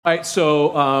All right,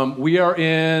 so we are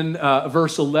in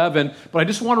verse 11, but I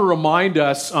just want to remind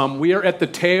us we are at the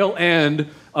tail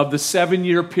end of the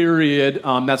 7-year period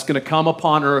that's going to come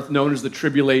upon earth known as the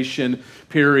tribulation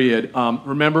period.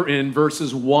 Remember in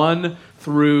verses 1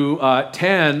 through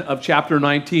 10 of chapter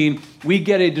 19, we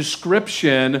get a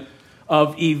description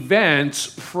of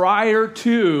events prior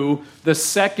to the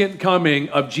second coming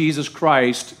of Jesus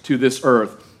Christ to this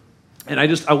earth. And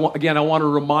I want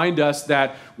to remind us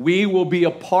that we will be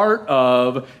a part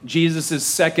of Jesus'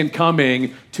 second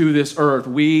coming to this earth.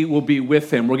 We will be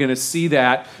with him. We're going to see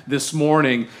that this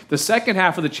morning. The second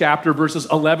half of the chapter, verses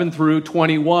 11 through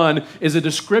 21, is a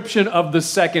description of the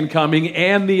second coming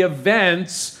and the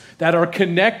events that are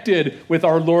connected with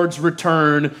our Lord's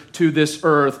return to this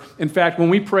earth. In fact, when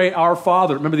we pray Our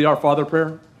Father, remember the Our Father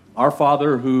prayer? Our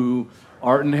Father who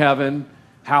art in heaven,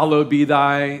 hallowed be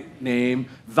thy name.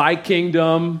 Thy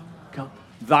kingdom come.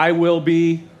 Thy will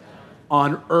be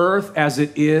on earth as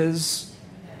it is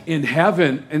in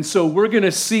heaven. And so we're going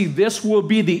to see this will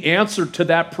be the answer to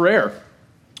that prayer,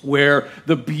 where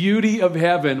the beauty of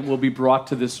heaven will be brought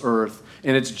to this earth.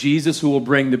 And it's Jesus who will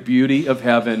bring the beauty of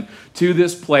heaven to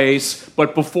this place.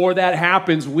 But before that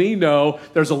happens, we know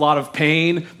there's a lot of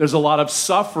pain, there's a lot of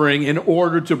suffering in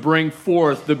order to bring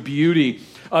forth the beauty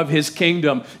of his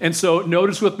kingdom. And so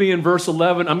notice with me in verse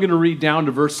 11, I'm going to read down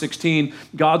to verse 16.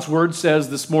 God's word says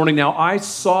this morning, "Now I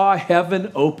saw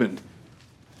heaven opened,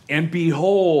 and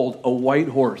behold, a white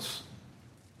horse.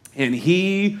 And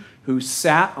he who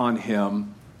sat on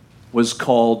him was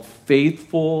called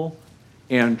Faithful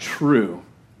and True.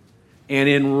 And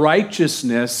in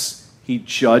righteousness he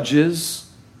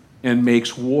judges and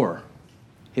makes war.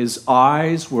 His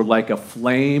eyes were like a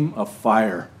flame of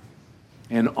fire,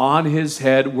 and on his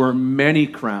head were many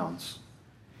crowns.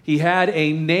 He had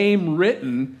a name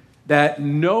written that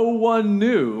no one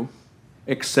knew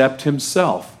except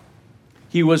himself.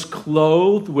 He was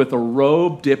clothed with a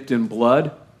robe dipped in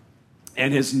blood,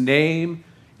 and his name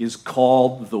is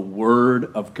called the Word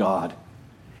of God.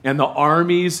 And the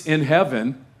armies in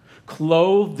heaven,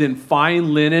 clothed in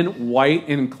fine linen, white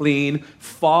and clean,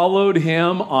 followed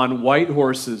him on white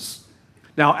horses.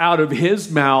 Now out of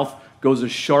his mouth goes a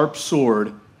sharp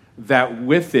sword, that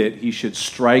with it he should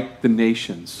strike the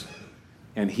nations,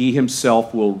 and he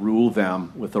himself will rule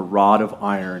them with a rod of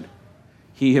iron.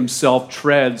 He himself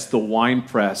treads the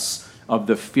winepress of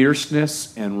the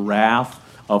fierceness and wrath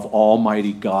of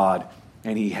Almighty God,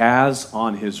 and he has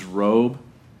on his robe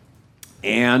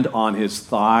and on his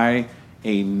thigh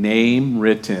a name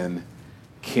written,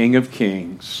 King of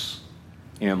Kings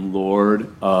and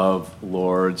Lord of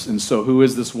Lords." And so who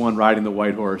is this one riding the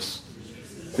white horse?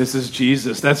 This is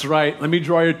Jesus. That's right. Let me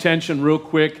draw your attention real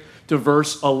quick to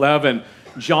verse 11.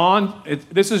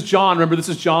 This is John. Remember, this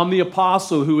is John the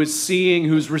Apostle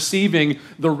who's receiving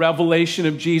the revelation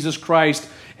of Jesus Christ.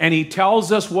 And he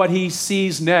tells us what he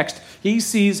sees next. He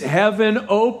sees heaven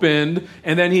opened,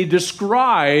 and then he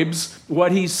describes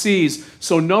what he sees.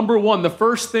 So number one, the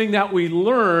first thing that we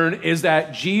learn is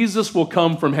that Jesus will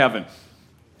come from heaven.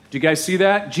 Do you guys see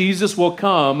that? Jesus will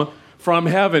come from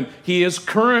heaven. He is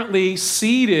currently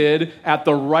seated at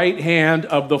the right hand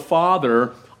of the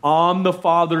Father on the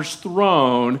Father's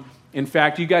throne. In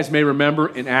fact, you guys may remember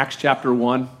in Acts chapter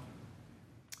 1,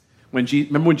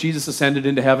 remember when Jesus ascended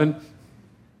into heaven?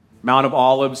 Mount of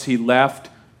Olives, he left.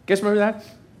 You guys remember that?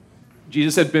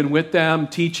 Jesus had been with them,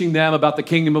 teaching them about the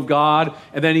kingdom of God,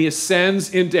 and then he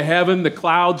ascends into heaven, the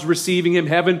clouds receiving him,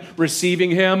 heaven receiving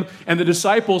him, and the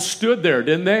disciples stood there,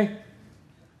 didn't they?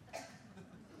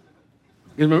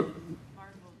 You remember?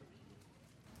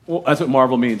 Well, that's what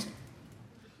marvel means.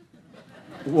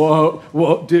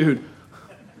 Whoa, dude.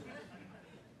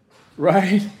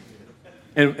 Right?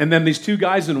 And then these two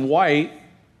guys in white,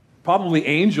 probably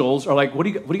angels, are like, what are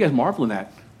you guys marveling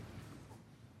at?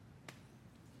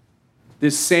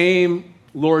 This same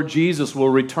Lord Jesus will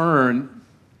return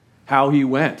how he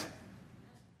went.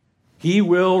 He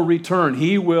will return.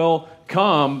 He will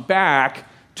come back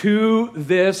to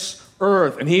this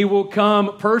earth. And he will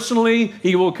come personally.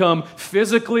 He will come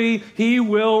physically. He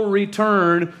will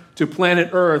return to planet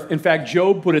Earth. In fact,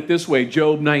 Job put it this way,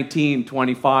 Job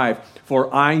 19:25,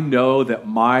 "For I know that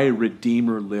my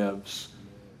Redeemer lives,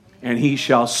 and he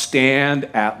shall stand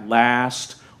at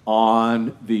last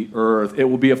on the earth." It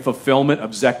will be a fulfillment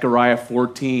of Zechariah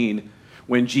 14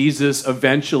 when Jesus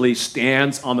eventually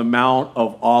stands on the Mount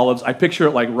of Olives. I picture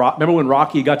it like, remember when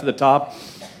Rocky got to the top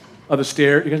of the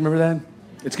stair? You guys remember that?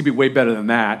 It's going to be way better than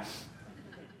that.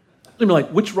 You're like,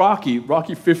 which Rocky?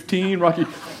 Rocky 15? Rocky?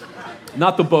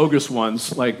 Not the bogus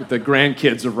ones, like the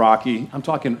grandkids of Rocky. I'm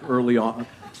talking early on.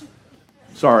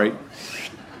 Sorry.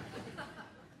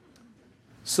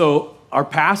 So our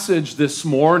passage this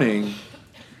morning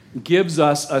gives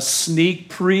us a sneak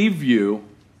preview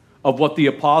of what the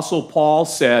Apostle Paul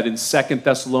said in 2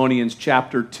 Thessalonians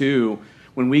chapter 2,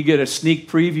 when we get a sneak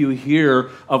preview here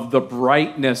of the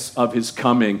brightness of his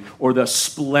coming, or the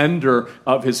splendor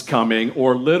of his coming,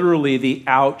 or literally the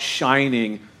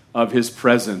outshining of his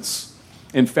presence.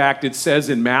 In fact, it says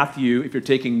in Matthew, if you're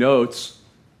taking notes,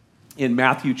 in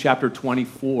Matthew chapter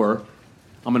 24,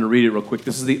 I'm going to read it real quick.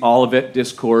 This is the Olivet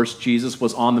Discourse. Jesus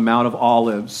was on the Mount of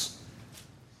Olives,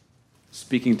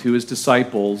 speaking to his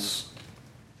disciples.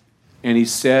 And he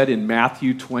said in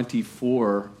Matthew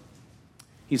 24,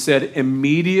 he said,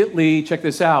 immediately, check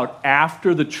this out,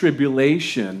 after the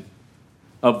tribulation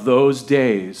of those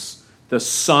days, the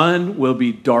sun will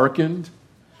be darkened,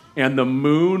 and the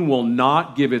moon will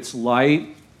not give its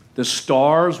light. The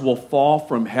stars will fall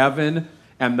from heaven,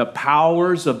 and the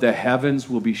powers of the heavens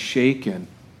will be shaken.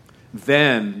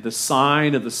 Then the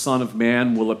sign of the Son of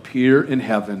Man will appear in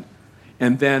heaven,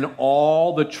 and then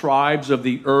all the tribes of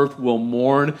the earth will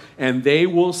mourn, and they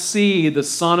will see the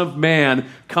Son of Man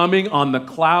coming on the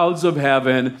clouds of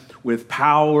heaven with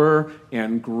power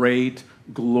and great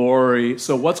glory.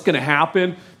 So what's going to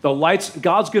happen? God's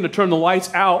going to turn the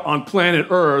lights out on planet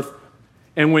Earth.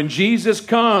 And when Jesus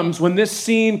comes, when this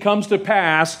scene comes to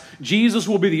pass, Jesus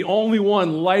will be the only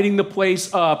one lighting the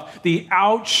place up, the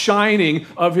outshining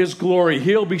of his glory.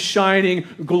 He'll be shining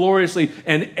gloriously,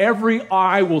 and every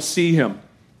eye will see him,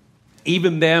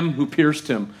 even them who pierced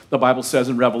him, the Bible says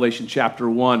in Revelation chapter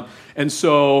 1. And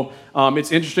so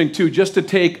it's interesting, too, just to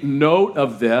take note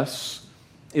of this,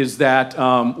 is that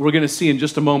we're going to see in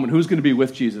just a moment who's going to be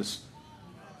with Jesus.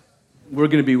 We're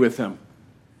going to be with him.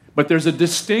 But there's a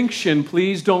distinction,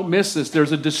 please don't miss this.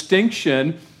 There's a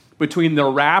distinction between the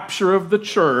rapture of the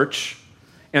church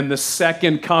and the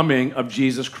second coming of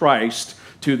Jesus Christ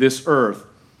to this earth.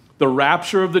 The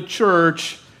rapture of the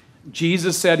church,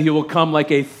 Jesus said he will come like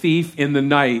a thief in the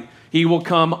night. He will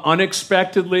come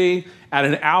unexpectedly at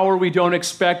an hour we don't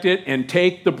expect it and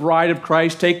take the bride of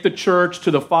Christ, take the church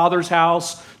to the Father's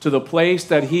house, to the place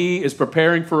that he is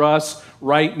preparing for us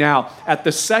right now. At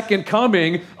the second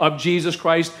coming of Jesus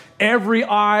Christ, every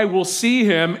eye will see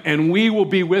him, and we will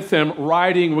be with him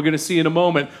riding, we're going to see in a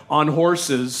moment, on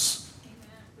horses.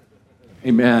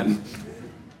 Amen.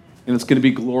 And it's going to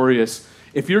be glorious.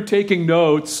 If you're taking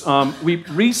notes, we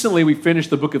finished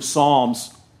the book of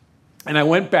Psalms, and I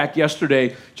went back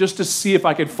yesterday just to see if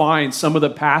I could find some of the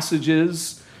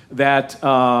passages that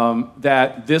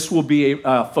this will be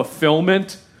a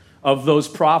fulfillment of those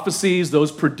prophecies,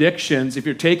 those predictions. If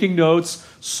you're taking notes,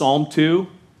 Psalm 2,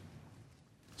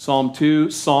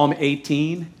 Psalm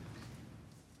 18,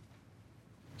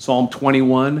 Psalm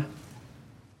 21.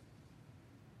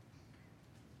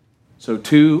 So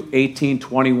 2, 18,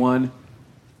 21,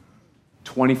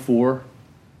 24,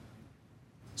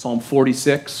 Psalm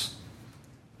 46,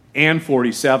 and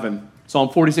 47. Psalm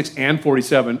 46 and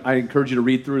 47, I encourage you to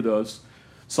read through those.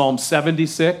 Psalm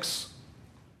 76,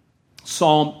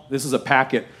 this is a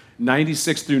packet,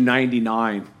 96 through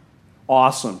 99.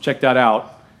 Awesome. Check that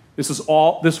out. This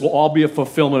will all be a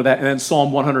fulfillment of that. And then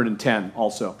Psalm 110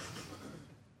 also.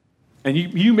 And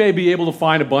you may be able to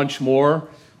find a bunch more.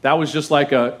 That was just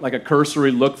like a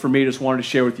cursory look for me. Just wanted to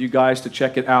share with you guys to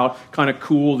check it out. Kind of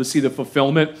cool to see the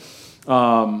fulfillment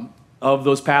of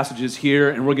those passages here,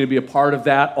 and we're going to be a part of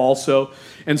that also.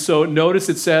 And so notice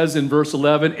it says in verse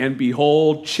 11, and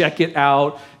behold, check it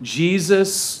out,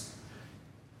 Jesus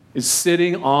is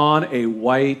sitting on a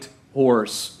white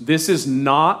horse. This is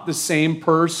not the same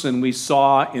person we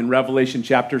saw in Revelation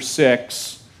chapter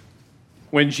 6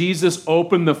 when Jesus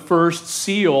opened the first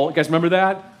seal. You guys remember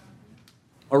that?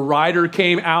 A rider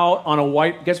came out on a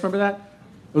white... You guys remember that?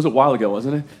 It was a while ago,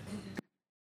 wasn't it?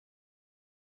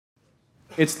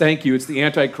 It's the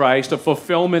Antichrist, a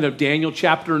fulfillment of Daniel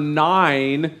chapter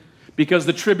 9, because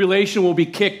the tribulation will be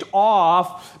kicked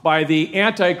off by the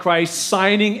Antichrist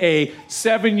signing a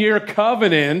 7-year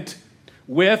covenant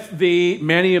with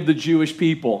many of the Jewish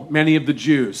people, many of the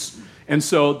Jews. And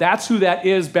so that's who that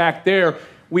is back there.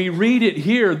 We read it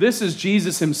here. This is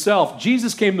Jesus himself.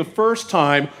 Jesus came the first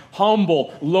time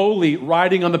humble, lowly,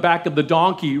 riding on the back of the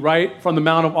donkey, right, from the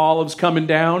Mount of Olives coming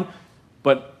down.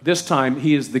 But this time,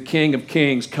 he is the King of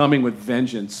Kings coming with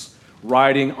vengeance,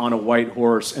 riding on a white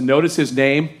horse. And notice his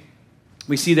name.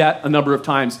 We see that a number of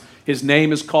times. His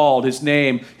name is called, his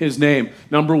name.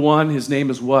 Number one, his name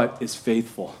is what? Is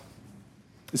faithful.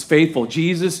 Is faithful.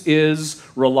 Jesus is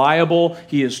reliable.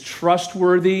 He is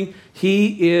trustworthy.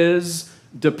 He is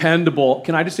dependable.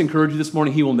 Can I just encourage you this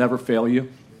morning? He will never fail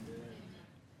you.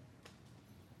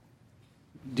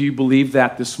 Do you believe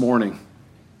that this morning?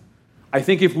 I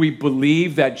think if we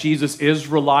believe that Jesus is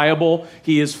reliable,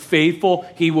 he is faithful,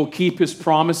 he will keep his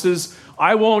promises,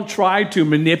 I won't try to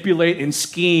manipulate and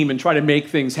scheme and try to make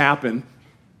things happen,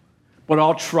 but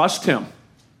I'll trust him.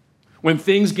 When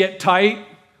things get tight,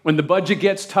 when the budget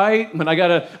gets tight, when I got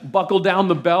to buckle down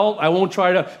the belt, I won't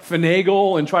try to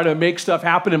finagle and try to make stuff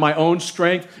happen in my own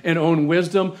strength and own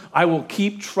wisdom. I will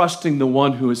keep trusting the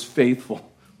one who is faithful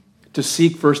to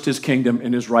seek first his kingdom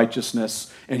and his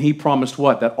righteousness. And he promised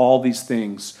what? That all these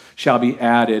things shall be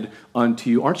added unto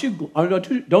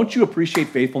you. Don't you appreciate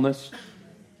faithfulness?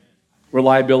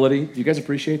 Reliability? Do you guys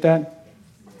appreciate that?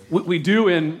 We do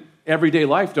in everyday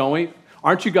life, don't we?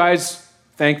 Aren't you guys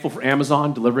thankful for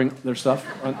Amazon delivering their stuff?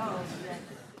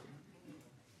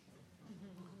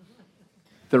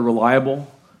 They're reliable.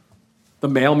 The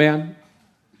mailman.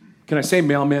 Can I say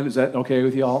mailman? Is that okay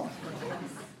with y'all?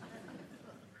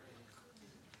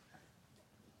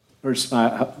 Or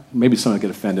maybe someone will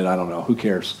get offended. I don't know. Who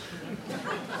cares?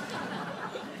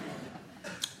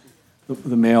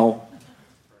 The mail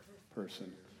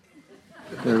person.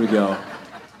 There we go.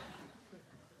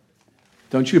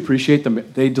 Don't you appreciate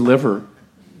them? They deliver,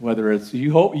 whether it's,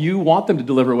 you want them to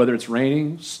deliver, whether it's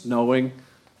raining, snowing,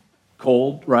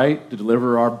 cold, right? To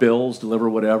deliver our bills, deliver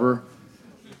whatever.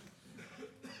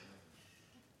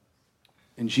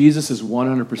 And Jesus is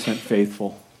 100%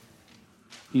 faithful.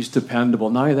 He's dependable.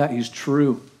 Not only that, he's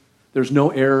true. There's no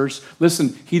errors.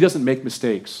 Listen, he doesn't make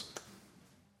mistakes.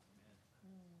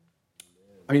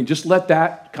 I mean, just let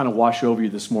that kind of wash over you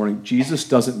this morning. Jesus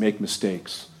doesn't make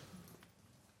mistakes.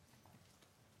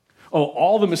 Oh,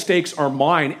 all the mistakes are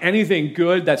mine. Anything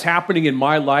good that's happening in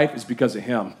my life is because of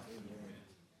him.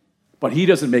 But he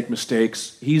doesn't make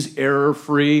mistakes. He's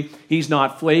error-free. He's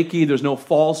not flaky. There's no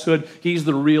falsehood. He's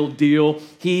the real deal.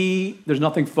 There's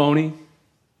nothing phony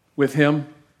with him.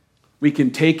 We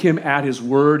can take him at his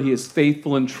word. He is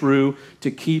faithful and true to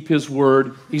keep his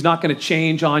word. He's not going to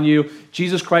change on you.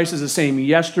 Jesus Christ is the same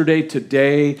yesterday,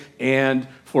 today, and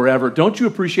forever. Don't you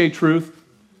appreciate truth?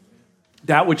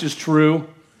 That which is true.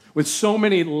 With so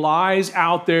many lies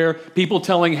out there, people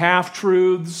telling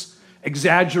half-truths,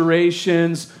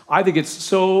 exaggerations, I think it's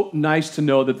so nice to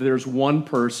know that there's one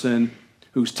person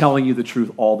who's telling you the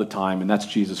truth all the time, and that's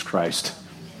Jesus Christ.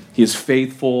 He is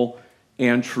faithful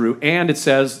and true. And it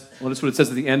says, well, that's what it says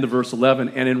at the end of verse 11,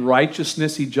 and in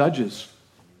righteousness he judges.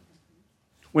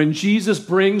 When Jesus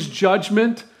brings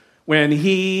judgment, when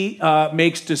he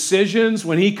makes decisions,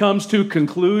 when he comes to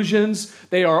conclusions,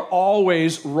 they are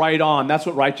always right on. That's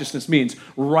what righteousness means,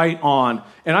 right on.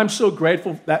 And I'm so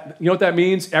grateful that, you know what that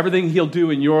means? Everything he'll do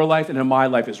in your life and in my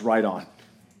life is right on.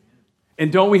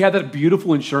 And don't we have that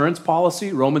beautiful insurance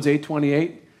policy, Romans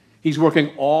 8:28? He's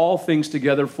working all things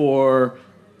together for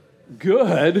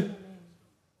good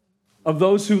of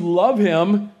those who love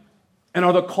him and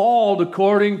are the called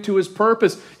according to his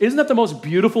purpose. Isn't that the most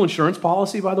beautiful insurance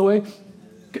policy, by the way?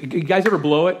 You guys ever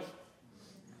blow it?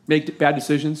 Make bad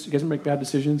decisions? You guys ever make bad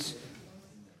decisions?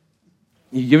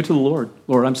 You give it to the Lord.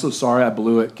 Lord, I'm so sorry I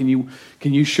blew it.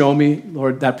 Can you show me,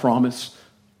 Lord, that promise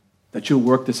that you'll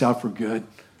work this out for good?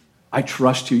 I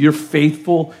trust you. You're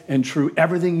faithful and true.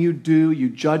 Everything you do, you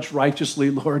judge righteously,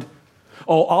 Lord.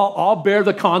 Oh, I'll bear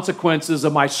the consequences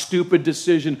of my stupid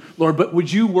decision, Lord, but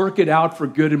would you work it out for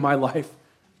good in my life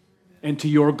and to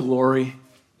your glory?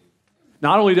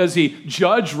 Not only does he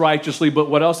judge righteously, but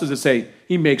what else does it say?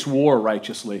 He makes war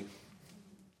righteously.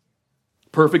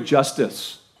 Perfect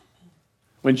justice.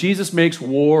 When Jesus makes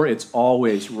war, it's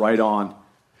always right on.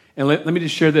 And let me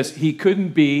just share this. He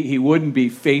wouldn't be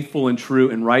faithful and true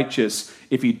and righteous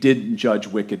if he didn't judge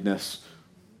wickedness.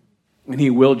 And he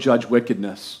will judge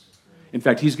wickedness. In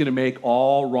fact, he's going to make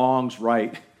all wrongs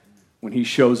right when he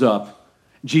shows up.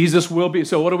 Jesus will be.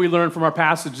 So what do we learn from our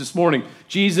passage this morning?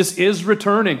 Jesus is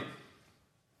returning.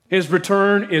 His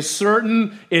return is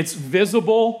certain. It's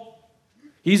visible.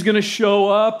 He's going to show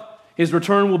up. His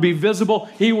return will be visible.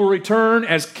 He will return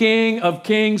as King of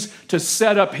Kings to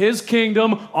set up his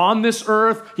kingdom on this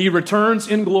earth. He returns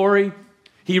in glory.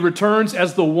 He returns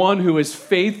as the one who is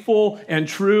faithful and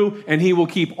true, and he will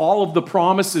keep all of the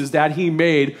promises that he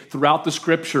made throughout the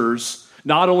scriptures,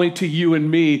 not only to you and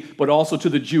me, but also to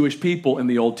the Jewish people in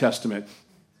the Old Testament.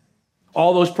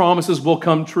 All those promises will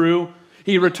come true.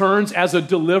 He returns as a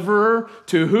deliverer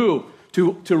to who?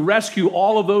 To rescue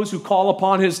all of those who call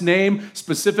upon his name,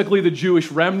 specifically the Jewish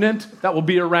remnant that will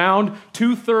be around.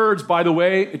 2/3, by the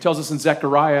way, it tells us in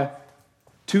Zechariah,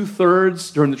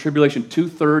 2/3 during the tribulation,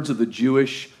 2/3 of the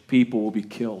Jewish people will be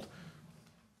killed.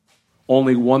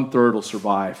 Only 1/3 will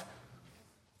survive.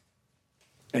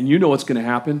 And you know what's going to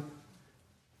happen?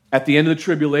 At the end of the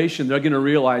tribulation, they're going to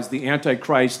realize the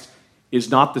Antichrist is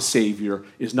not the Savior,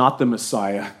 is not the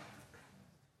Messiah.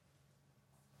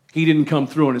 He didn't come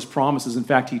through on his promises. In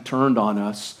fact, he turned on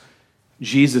us.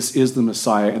 Jesus is the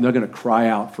Messiah, and they're going to cry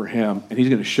out for him, and he's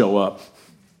going to show up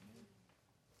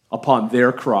upon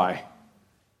their cry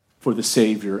for the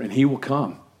Savior, and he will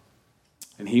come,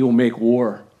 and he will make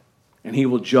war, and he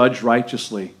will judge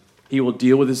righteously. He will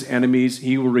deal with his enemies.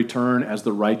 He will return as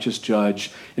the righteous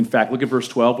judge. In fact, look at verse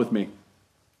 12 with me.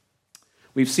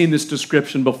 We've seen this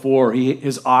description before.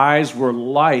 His eyes were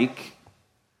like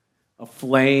a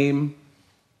flame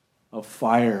of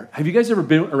fire. Have you guys ever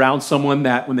been around someone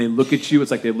that when they look at you,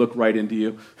 it's like they look right into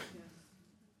you?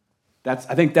 I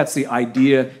think that's the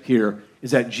idea here,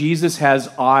 is that Jesus has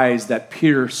eyes that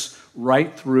pierce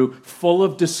right through, full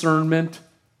of discernment,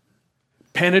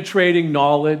 penetrating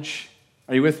knowledge.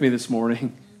 Are you with me this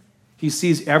morning? He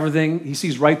sees everything. He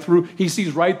sees right through. He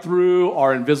sees right through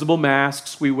our invisible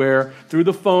masks we wear, through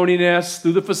the phoniness,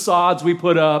 through the facades we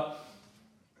put up,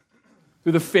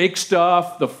 through the fake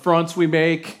stuff, the fronts we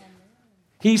make.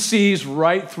 He sees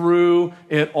right through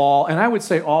it all. And I would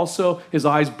say also his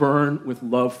eyes burn with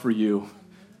love for you.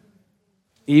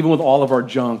 Even with all of our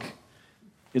junk,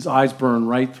 his eyes burn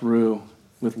right through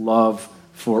with love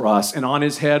for us. And on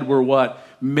his head were what?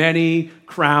 Many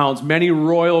crowns, many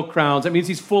royal crowns. That means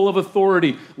he's full of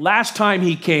authority. Last time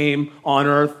he came on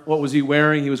earth, what was he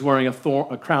wearing? He was wearing a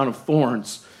crown of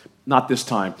thorns. Not this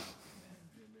time.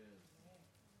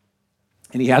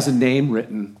 And he has a name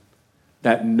written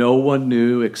that no one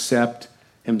knew except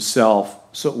himself.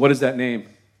 So what is that name?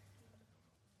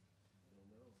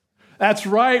 That's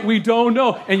right, we don't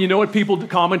know. And you know what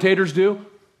commentators do?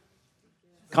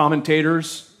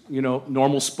 Commentators,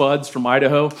 normal spuds from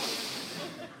Idaho.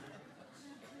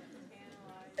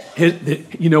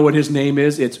 You know what his name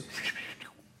is?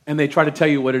 And they try to tell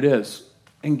you what it is.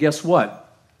 And guess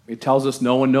what? It tells us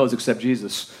no one knows except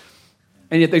Jesus.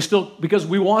 And yet they still, because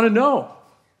we want to know.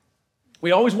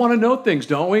 We always want to know things,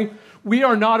 don't we? We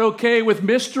are not okay with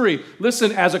mystery.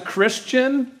 Listen, as a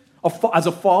Christian, as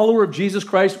a follower of Jesus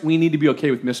Christ, we need to be okay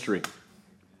with mystery.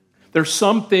 There's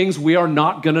some things we are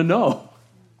not going to know.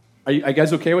 Are you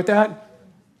guys okay with that?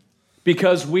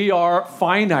 Because we are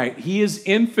finite. He is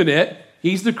infinite.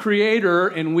 He's the creator,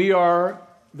 and we are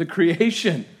the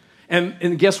creation.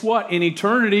 And guess what? In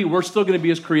eternity, we're still going to be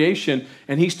his creation,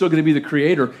 and he's still going to be the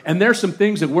creator. And there's some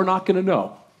things that we're not going to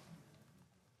know.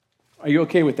 Are you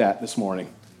okay with that this morning?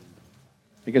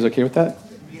 Are you guys okay with that?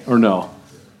 Or no?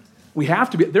 We have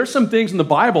to be. There's some things in the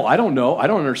Bible I don't know. I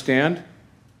don't understand.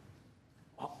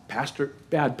 Oh,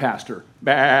 bad pastor.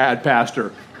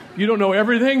 You don't know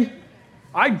everything?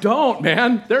 I don't,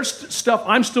 man. There's stuff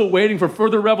I'm still waiting for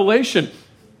further revelation.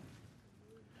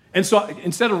 And so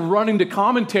instead of running to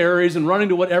commentaries and running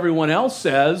to what everyone else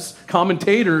says,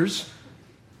 commentators,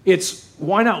 it's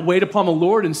why not wait upon the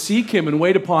Lord and seek him and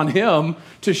wait upon him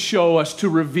to show us, to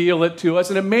reveal it to us.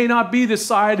 And it may not be this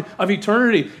side of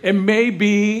eternity. It may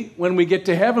be when we get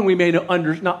to heaven, we may not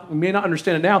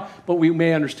understand it now, but we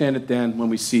may understand it then when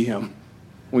we see him.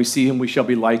 When we see him, we shall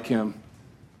be like him.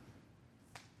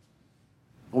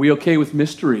 Are we okay with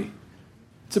mystery?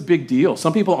 It's a big deal.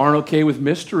 Some people aren't okay with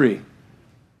mystery.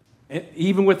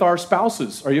 Even with our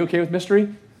spouses. Are you okay with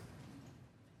mystery?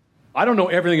 I don't know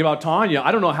everything about Tanya.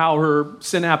 I don't know how her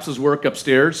synapses work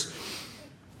upstairs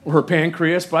or her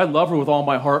pancreas, but I love her with all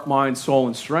my heart, mind, soul,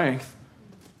 and strength.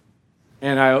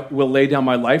 And I will lay down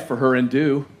my life for her and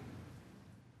do.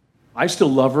 I still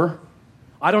love her.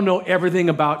 I don't know everything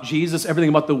about Jesus, everything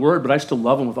about the Word, but I still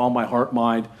love him with all my heart,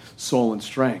 mind, soul, and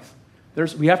strength.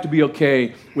 We have to be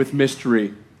okay with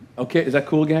mystery. Okay, is that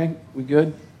cool, gang? We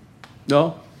good?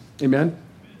 No? Amen?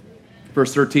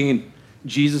 Verse 13.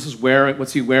 Jesus is wearing,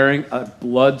 what's he wearing? A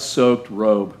blood-soaked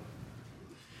robe.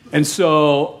 And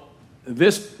so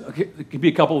it could be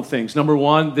a couple of things. Number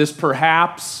one, this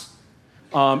perhaps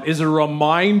is a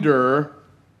reminder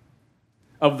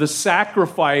of the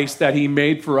sacrifice that he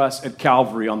made for us at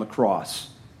Calvary on the cross.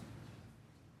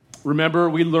 Remember,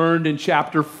 we learned in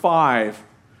chapter 5,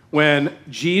 when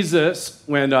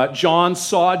John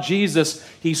saw Jesus,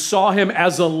 he saw him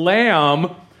as a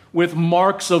lamb with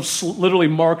literally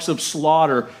marks of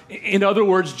slaughter. In other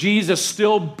words, Jesus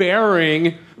still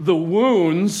bearing the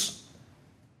wounds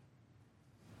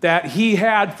that he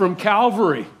had from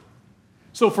Calvary.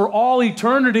 So for all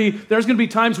eternity, there's going to be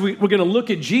times we're going to look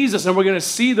at Jesus and we're going to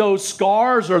see those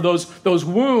scars or those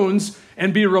wounds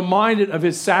and be reminded of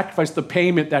his sacrifice, the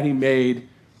payment that he made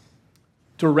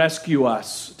to rescue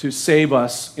us, to save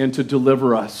us, and to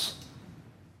deliver us.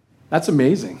 That's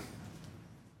amazing.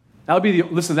 That'll be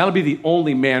the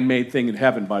only man-made thing in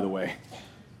heaven, by the way.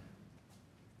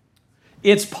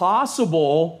 It's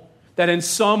possible that in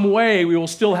some way we will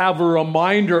still have a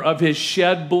reminder of his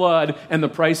shed blood and the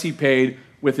price he paid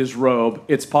with his robe.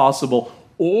 It's possible.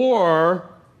 Or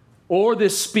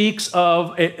this speaks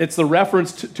of, it's the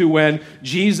reference to when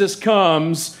Jesus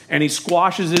comes and he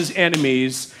squashes his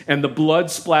enemies and the blood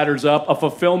splatters up, a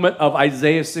fulfillment of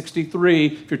Isaiah 63.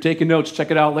 If you're taking notes,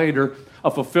 check it out later. A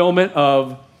fulfillment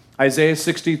of Isaiah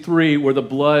 63 where the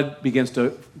blood begins to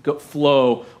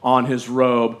flow on his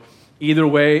robe. Either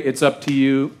way, it's up to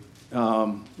you.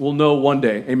 We'll know one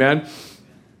day. Amen?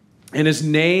 And his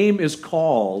name is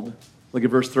called, look at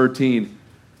verse 13.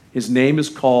 His name is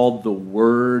called the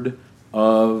Word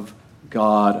of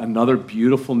God. Another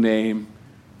beautiful name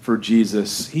for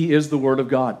Jesus. He is the Word of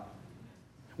God.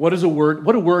 What is a word?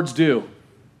 What do words do?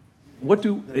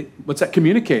 What's that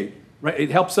communicate? Right?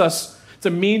 It helps us. It's a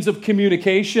means of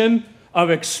communication, of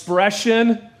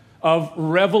expression, of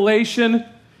revelation.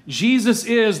 Jesus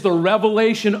is the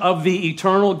revelation of the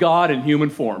eternal God in human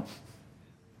form.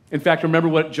 In fact, remember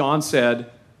what John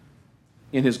said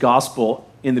in his gospel.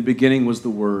 In the beginning was the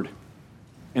Word,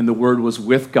 and the Word was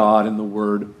with God, and the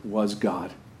Word was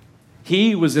God.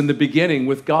 He was in the beginning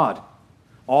with God.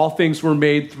 All things were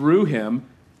made through him,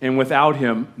 and without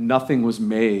him nothing was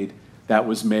made that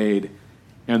was made.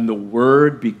 And the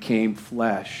Word became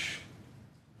flesh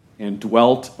and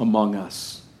dwelt among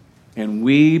us. And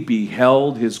we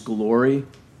beheld his glory,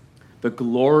 the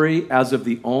glory as of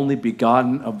the only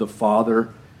begotten of the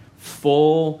Father,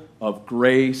 full of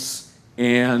grace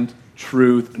and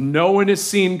truth. No one has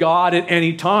seen God at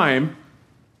any time.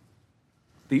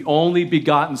 The only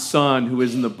begotten Son who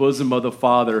is in the bosom of the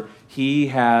Father, he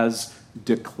has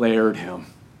declared him.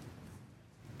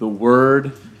 The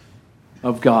Word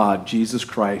of God, Jesus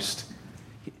Christ.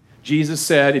 Jesus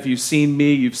said, if you've seen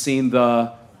me, you've seen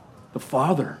the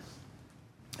Father.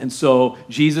 And so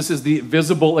Jesus is the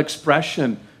visible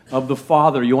expression of the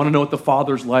Father. You want to know what the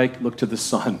Father's like? Look to the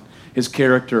Son, his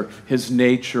character, his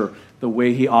nature, the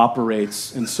way he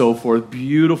operates, and so forth.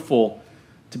 Beautiful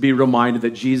to be reminded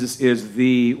that Jesus is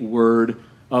the Word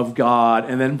of God.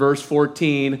 And then verse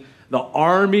 14, the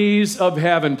armies of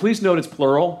heaven. Please note it's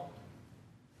plural.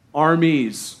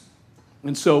 Armies.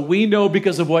 And so we know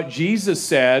because of what Jesus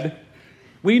said,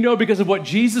 we know because of what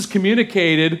Jesus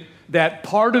communicated, that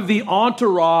part of the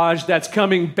entourage that's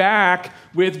coming back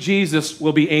with Jesus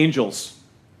will be angels.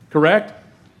 Correct?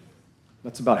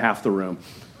 That's about half the room.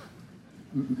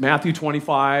 Matthew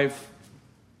 25,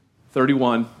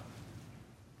 31.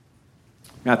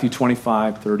 Matthew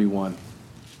 25, 31.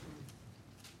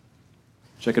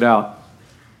 Check it out.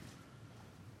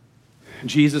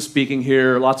 Jesus speaking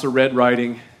here, lots of red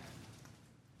writing.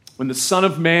 When the Son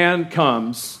of Man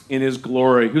comes in his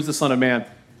glory, who's the Son of Man?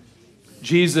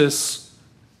 Jesus.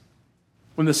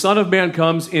 When the Son of Man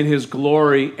comes in his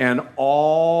glory and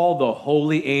all the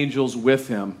holy angels with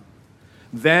him,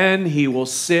 then he will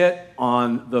sit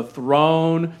on the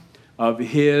throne of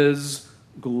his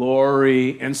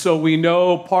glory. And so we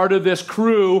know part of this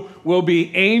crew will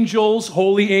be angels,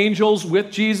 holy angels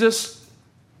with Jesus,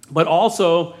 but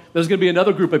also there's going to be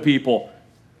another group of people.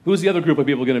 Who's the other group of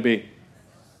people going to be?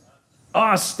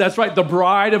 Us. That's right. The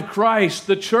bride of Christ,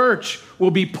 the church,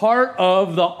 will be part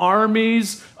of the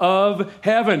armies of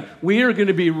heaven. We are going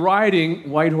to be riding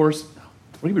white horses.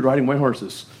 We're going to be riding white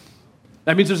horses.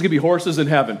 That means there's going to be horses in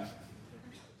heaven.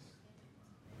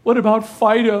 What about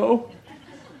Fido?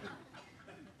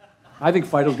 I think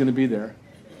Fido's going to be there.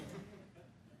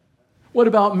 What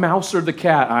about Mouser the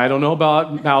cat? I don't know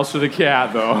about Mouser the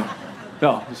cat, though.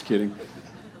 No, just kidding.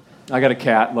 I got a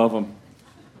cat. Love him.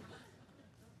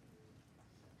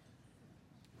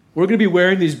 We're going to be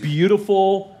wearing these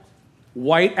beautiful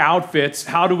white outfits.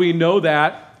 How do we know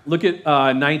that? Look at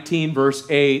 19, verse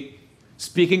 8.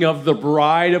 Speaking of the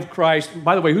bride of Christ.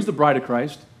 By the way, who's the bride of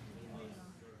Christ?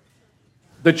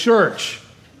 The church.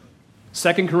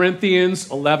 2 Corinthians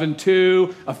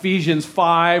 11:2, Ephesians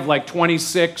 5, like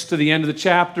 26 to the end of the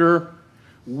chapter.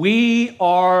 We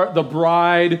are the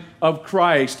bride of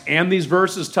Christ. And these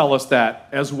verses tell us that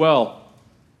as well.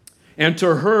 And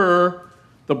to her,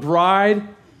 the bride,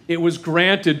 it was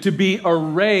granted to be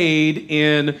arrayed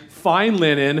in fine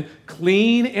linen,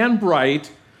 clean and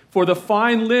bright, for the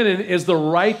fine linen is the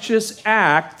righteous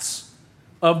acts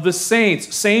of the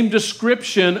saints. Same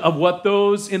description of what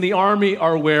those in the army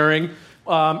are wearing.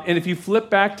 And if you flip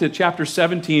back to chapter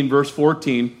 17, verse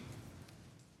 14,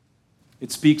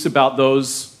 it speaks about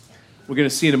those, we're going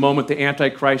to see in a moment, the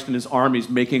Antichrist and his armies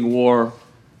making war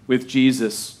with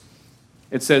Jesus.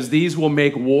 It says, these will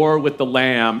make war with the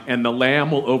Lamb, and the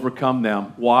Lamb will overcome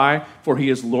them. Why? For he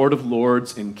is Lord of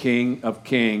lords and King of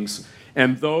kings.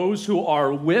 And those who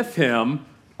are with him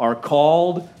are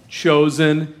called,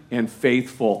 chosen, and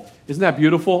faithful. Isn't that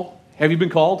beautiful? Have you been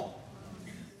called?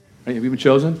 Have you been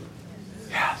chosen?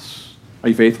 Yes. Are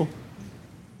you faithful?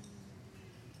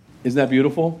 Isn't that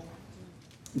beautiful?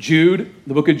 Jude,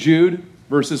 the book of Jude,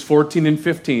 verses 14 and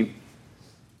 15.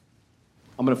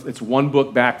 It's one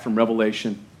book back from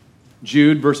Revelation.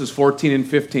 Jude, verses 14 and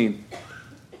 15.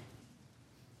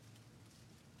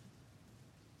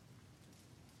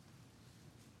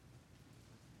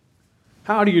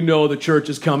 How do you know the church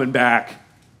is coming back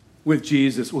with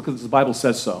Jesus? Well, because the Bible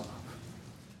says so.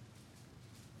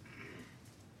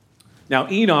 Now,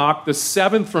 Enoch, the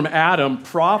seventh from Adam,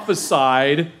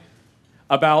 prophesied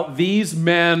about these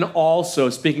men also,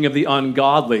 speaking of the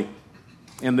ungodly,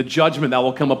 and the judgment that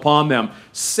will come upon them,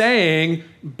 saying,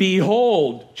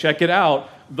 behold, check it out,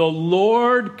 the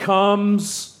Lord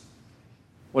comes,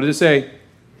 what did it say?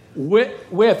 With,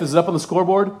 is it up on the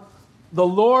scoreboard? The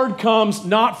Lord comes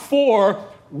not for,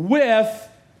 with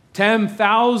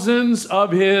 10,000s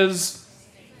of his,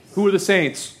 who are the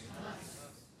saints?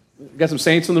 Got some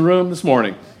saints in the room this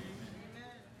morning.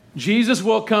 Jesus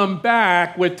will come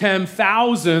back with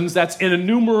 10,000s, that's an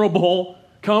innumerable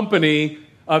company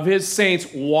of his saints.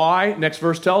 Why? Next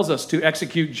verse tells us, to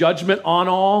execute judgment on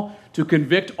all, to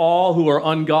convict all who are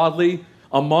ungodly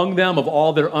among them of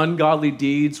all their ungodly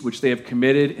deeds which they have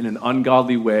committed in an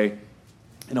ungodly way,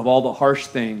 and of all the harsh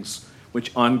things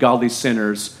which ungodly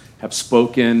sinners have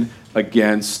spoken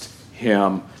against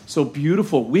him. So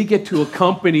beautiful. We get to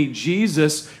accompany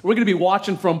Jesus. We're going to be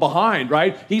watching from behind,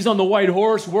 right? He's on the white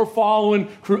horse. We're following.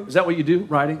 Is that what you do,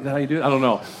 riding? Is that how you do it? I don't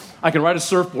know. I can ride a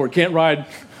surfboard, can't ride.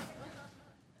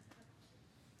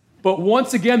 But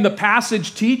once again, the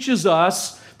passage teaches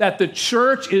us that the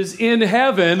church is in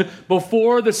heaven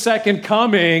before the second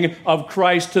coming of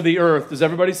Christ to the earth. Does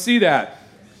everybody see that?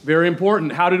 Very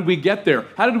important. How did we get there?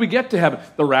 How did we get to heaven?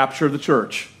 The rapture of the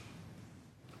church,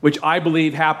 which I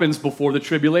believe happens before the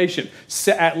tribulation.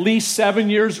 At least 7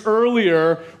 years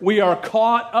earlier, we are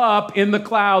caught up in the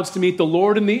clouds to meet the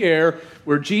Lord in the air,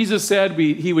 where Jesus said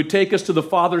he would take us to the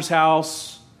Father's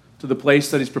house, to the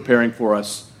place that he's preparing for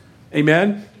us.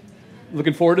 Amen?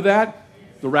 Looking forward to that?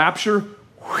 The rapture.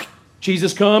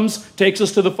 Jesus comes, takes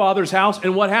us to the Father's house,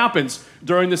 and what happens?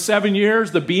 During the 7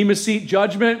 years, the Bema Seat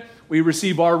judgment, we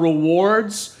receive our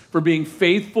rewards for being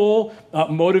faithful,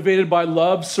 motivated by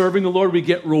love, serving the Lord. We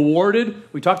get rewarded.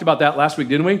 We talked about that last week,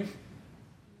 didn't we? Were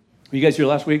you guys here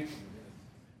last week?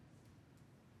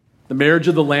 The marriage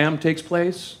of the Lamb takes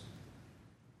place.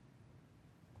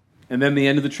 And then the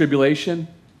end of the tribulation.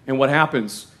 And what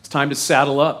happens? It's time to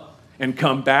saddle up and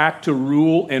come back to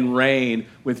rule and reign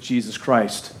with Jesus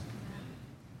Christ.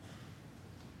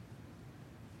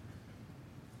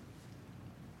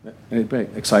 Anybody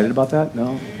excited about that?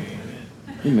 No?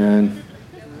 Amen.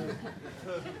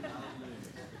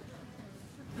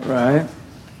 Right?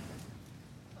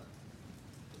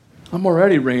 I'm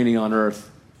already reigning on earth.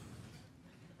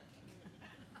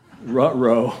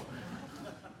 Ruh-roh.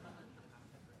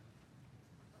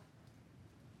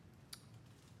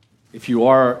 If you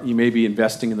are, you may be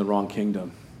investing in the wrong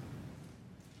kingdom.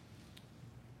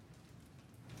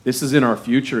 This is in our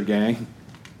future, gang.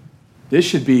 This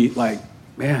should be like,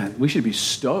 man, we should be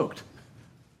stoked.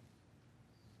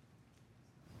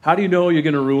 How do you know you're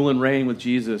going to rule and reign with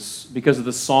Jesus? Because of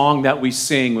the song that we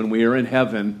sing when we are in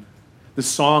heaven. The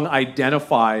song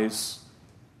identifies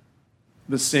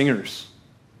the singers.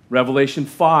 Revelation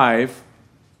 5,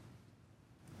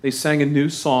 they sang a new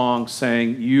song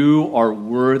saying, you are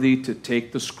worthy to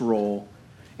take the scroll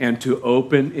and to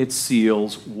open its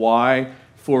seals. Why?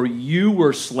 For you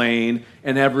were slain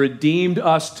and have redeemed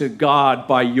us to God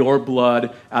by your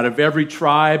blood out of every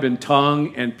tribe and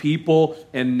tongue and people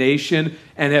and nation,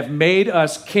 and have made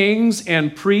us kings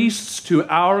and priests to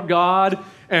our God,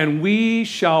 and we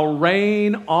shall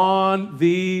reign on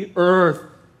the earth.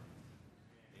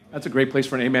 That's a great place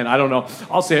for an amen. I don't know.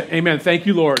 I'll say it. Amen. Thank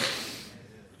you, Lord.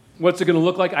 What's it going to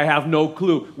look like? I have no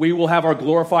clue. We will have our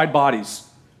glorified bodies,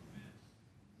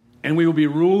 and we will be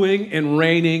ruling and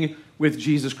reigning with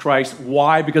Jesus Christ.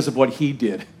 Why? Because of what he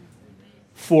did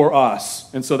for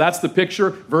us. And so that's the picture.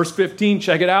 Verse 15,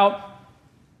 check it out.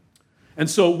 And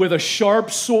so with a sharp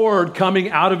sword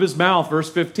coming out of his mouth, verse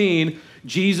 15,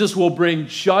 Jesus will bring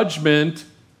judgment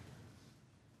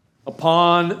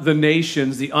upon the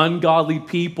nations, the ungodly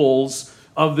peoples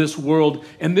of this world.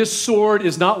 And this sword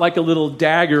is not like a little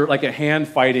dagger, like a hand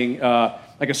fighting,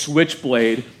 like a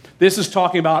switchblade. This is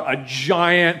talking about a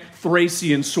giant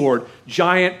Thracian sword,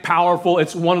 giant, powerful.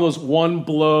 It's one of those one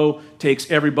blow takes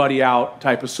everybody out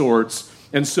type of swords.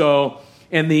 And so,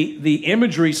 and the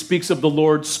imagery speaks of the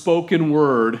Lord's spoken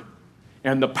word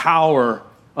and the power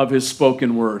of his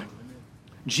spoken word.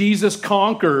 Jesus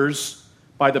conquers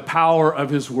by the power of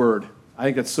his word. I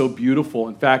think that's so beautiful.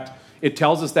 In fact, it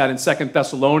tells us that in 2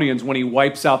 Thessalonians when he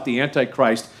wipes out the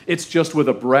Antichrist. It's just with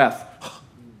a breath.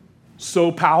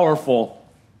 So powerful,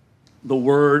 the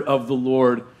word of the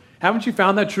Lord. Haven't you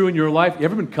found that true in your life? You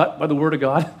ever been cut by the word of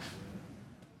God?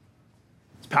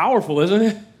 It's powerful, isn't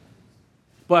it?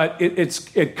 But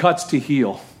it cuts to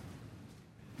heal.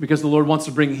 Because the Lord wants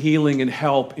to bring healing and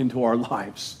help into our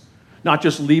lives. Not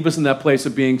just leave us in that place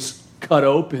of being cut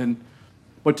open,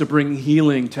 but to bring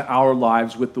healing to our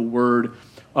lives with the word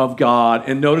of God.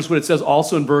 And notice what it says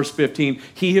also in verse 15.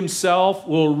 He himself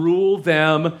will rule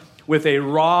them with a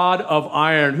rod of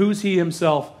iron. Who's he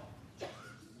himself?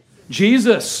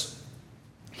 Jesus.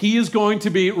 He is going to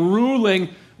be ruling.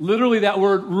 Literally, that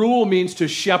word rule means to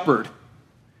shepherd.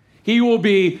 He will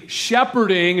be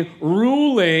shepherding,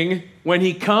 ruling when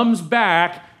he comes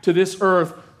back to this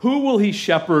earth. Who will he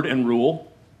shepherd and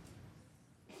rule?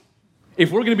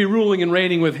 If we're going to be ruling and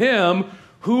reigning with him,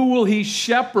 who will he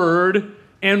shepherd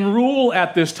and rule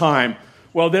at this time?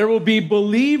 Well, there will be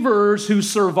believers who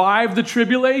survive the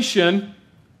tribulation,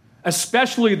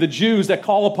 especially the Jews that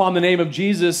call upon the name of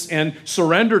Jesus and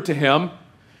surrender to him.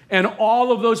 And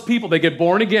all of those people, they get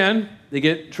born again, they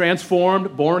get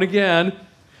transformed, born again.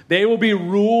 They will be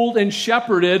ruled and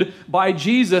shepherded by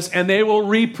Jesus, and they will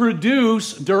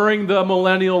reproduce during the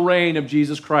millennial reign of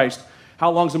Jesus Christ.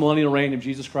 How long is the millennial reign of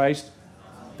Jesus Christ?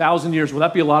 1,000 years. Will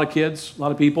that be a lot of kids, a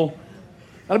lot of people?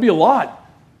 That'll be a lot.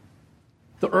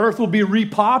 The earth will be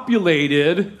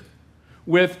repopulated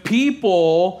with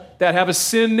people that have a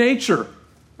sin nature.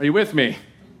 Are you with me?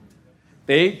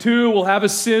 They too will have a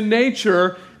sin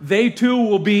nature. They too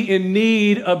will be in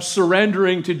need of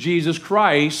surrendering to Jesus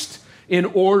Christ in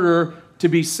order to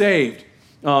be saved.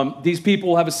 These people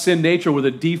will have a sin nature with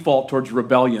a default towards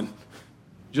rebellion,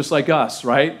 just like us,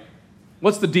 right?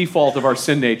 What's the default of our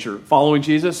sin nature? Following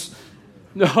Jesus?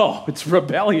 No, it's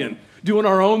rebellion, doing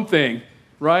our own thing,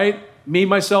 right? Me,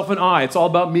 myself, and I. It's all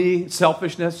about me,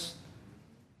 selfishness.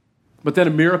 But then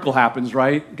a miracle happens,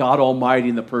 right? God Almighty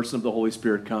in the person of the Holy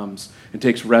Spirit comes and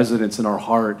takes residence in our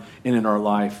heart and in our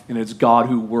life. And it's God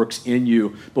who works in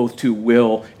you both to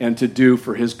will and to do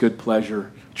for his good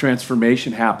pleasure.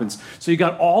 Transformation happens. So you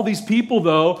got all these people,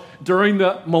 though, during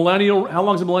the millennial, how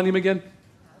long is the millennium again?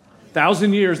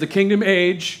 1,000 years, the kingdom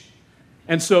age.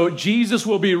 And so Jesus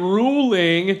will be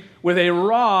ruling with a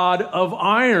rod of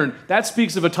iron. That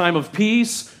speaks of a time of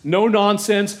peace, no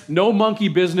nonsense, no monkey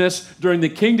business. During the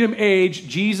kingdom age,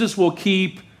 Jesus will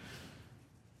keep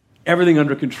everything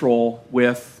under control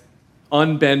with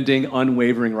unbending,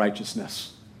 unwavering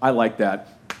righteousness. I like that.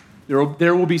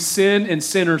 There will be sin and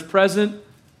sinners present,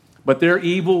 but their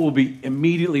evil will be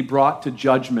immediately brought to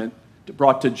judgment,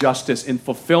 brought to justice in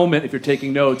fulfillment, if you're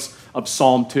taking notes, of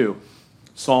Psalm 2.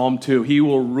 Psalm 2. He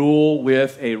will rule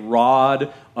with a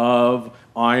rod of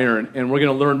iron. And we're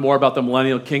going to learn more about the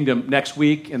millennial kingdom next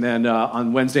week and then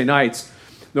on Wednesday nights.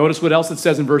 Notice what else it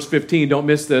says in verse 15. Don't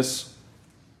miss this.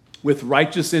 With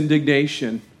righteous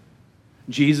indignation,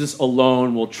 Jesus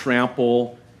alone will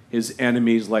trample his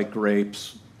enemies like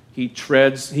grapes. He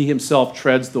himself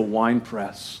treads the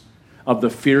winepress of the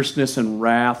fierceness and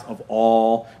wrath of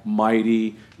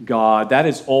Almighty God. That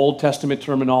is Old Testament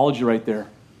terminology right there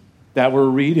that we're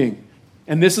reading.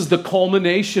 And this is the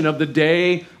culmination of the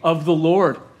day of the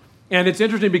Lord. And it's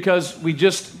interesting because we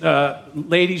just,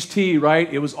 ladies' tea,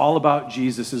 right? It was all about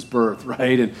Jesus' birth,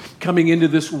 right? And coming into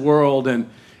this world. And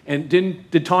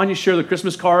did Tanya share the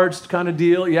Christmas cards kind of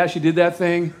deal? Yeah, she did that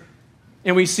thing.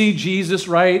 And we see Jesus,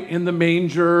 right, in the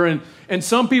manger. And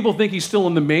some people think he's still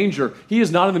in the manger. He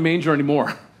is not in the manger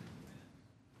anymore.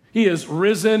 He is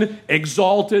risen,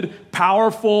 exalted,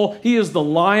 powerful. He is the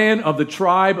Lion of the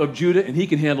tribe of Judah, and he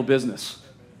can handle business.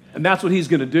 And that's what he's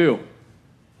going to do.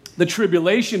 The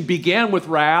tribulation began with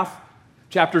wrath.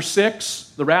 Chapter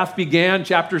 6, the wrath began.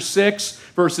 Chapter 6,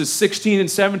 verses 16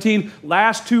 and 17.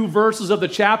 Last two verses of the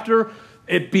chapter,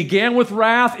 it began with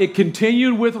wrath, it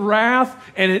continued with wrath,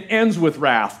 and it ends with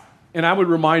wrath. And I would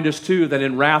remind us, too, that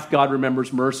in wrath, God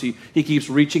remembers mercy. He keeps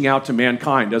reaching out to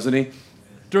mankind, doesn't he?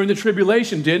 During the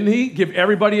tribulation, didn't he give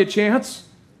everybody a chance?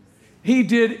 He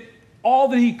did all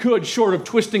that he could short of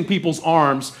twisting people's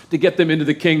arms to get them into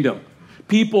the kingdom.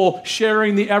 People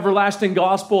sharing the everlasting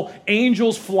gospel,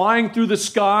 angels flying through the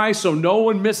sky so no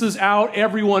one misses out.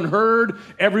 Everyone heard,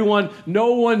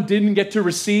 no one didn't get to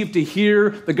receive, to hear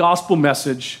the gospel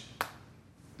message.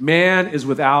 Man is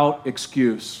without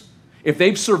excuse. If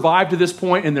they've survived to this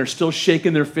point and they're still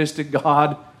shaking their fist at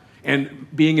God and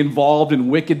being involved in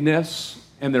wickedness,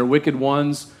 and they're wicked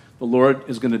ones, the Lord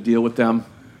is going to deal with them.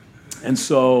 And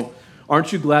so,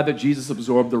 aren't you glad that Jesus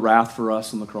absorbed the wrath for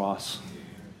us on the cross?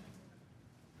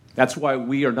 That's why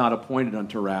we are not appointed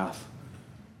unto wrath.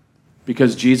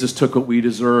 Because Jesus took what we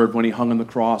deserved when he hung on the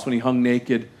cross. When he hung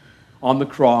naked on the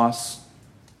cross,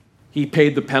 he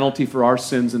paid the penalty for our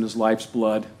sins in his life's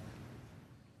blood.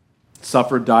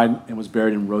 Suffered, died, and was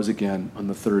buried and rose again on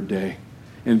the third day.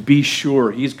 And be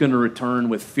sure he's going to return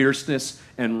with fierceness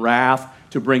and wrath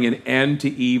to bring an end to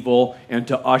evil and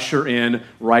to usher in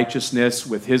righteousness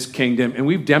with his kingdom. And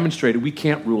we've demonstrated we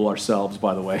can't rule ourselves,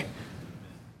 by the way.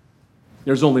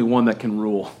 There's only one that can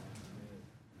rule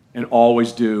and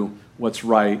always do what's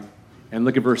right. And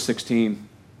look at verse 16.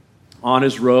 On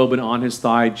his robe and on his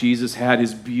thigh, Jesus had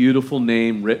his beautiful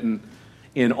name written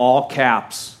in all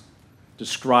caps,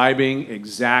 describing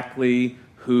exactly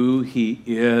who he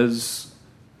is.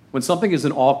 When something is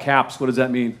in all caps, what does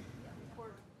that mean?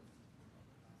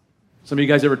 Some of you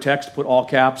guys ever text, put all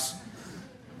caps?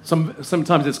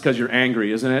 Sometimes it's because you're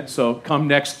angry, isn't it? So come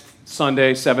next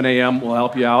Sunday, 7 a.m., we'll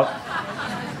help you out.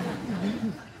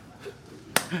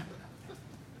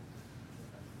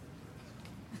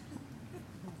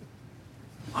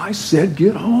 I said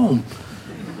get home.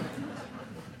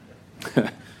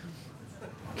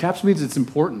 Caps means it's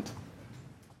important.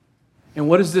 And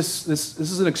what is this? This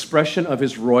is an expression of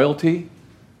his royalty,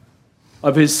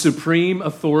 of his supreme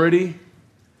authority,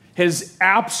 his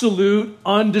absolute,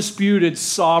 undisputed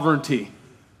sovereignty.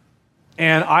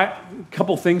 And a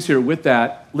couple things here with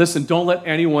that. Listen, don't let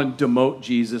anyone demote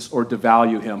Jesus or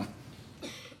devalue him.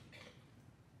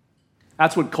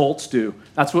 That's what cults do.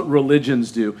 That's what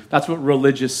religions do. That's what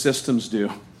religious systems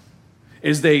do,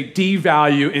 is they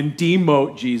devalue and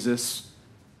demote Jesus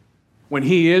when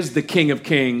he is the King of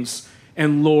Kings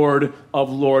and Lord of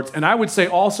Lords. And I would say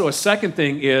also a second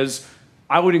thing is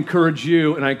I would encourage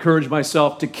you, and I encourage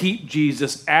myself, to keep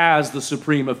Jesus as the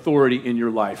supreme authority in your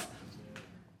life.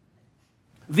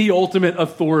 The ultimate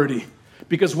authority.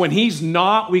 Because when he's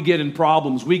not, we get in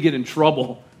problems, we get in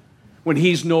trouble. When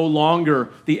he's no longer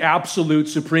the absolute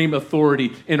supreme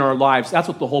authority in our lives. That's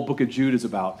what the whole book of Jude is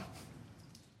about.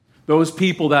 Those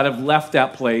people that have left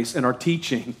that place and are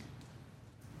teaching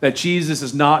that Jesus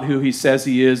is not who he says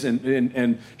he is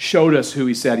and showed us who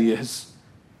he said he is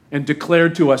and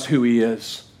declared to us who he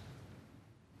is.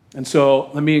 And so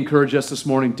let me encourage us this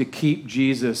morning to keep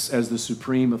Jesus as the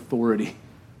supreme authority,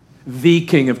 the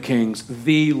King of Kings,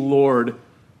 the Lord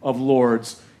of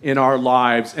Lords in our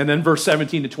lives. And then verse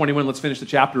 17 to 21, let's finish the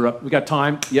chapter up. We got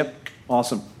time? Yep.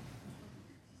 Awesome.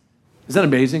 Is that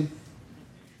amazing?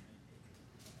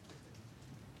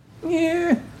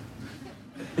 Yeah.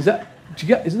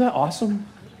 Isn't that awesome?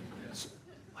 It's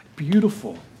like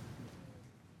beautiful.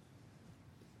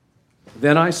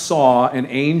 Then I saw an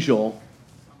angel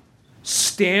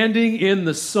standing in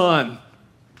the sun.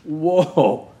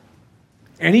 Whoa.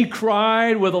 And he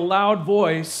cried with a loud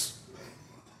voice,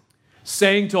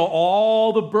 saying to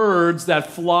all the birds that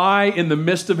fly in the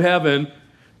midst of heaven,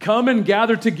 come and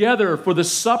gather together for the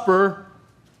supper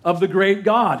of the great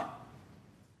God,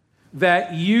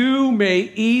 that you may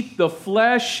eat the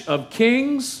flesh of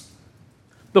kings,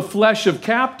 the flesh of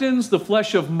captains, the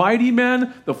flesh of mighty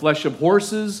men, the flesh of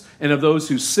horses and of those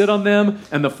who sit on them,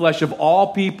 and the flesh of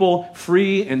all people,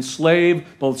 free and slave,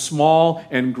 both small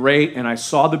and great. And I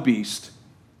saw the beast,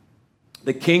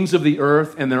 the kings of the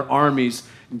earth and their armies,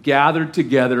 gathered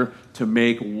together to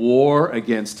make war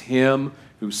against him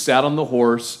who sat on the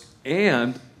horse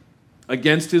and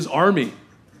against his army.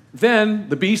 Then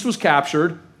the beast was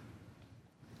captured,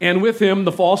 and with him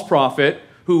the false prophet,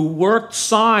 who worked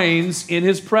signs in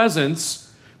his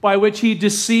presence, by which he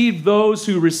deceived those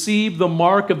who received the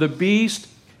mark of the beast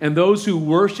and those who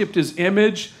worshipped his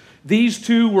image. These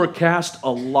two were cast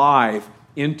alive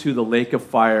into the lake of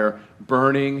fire,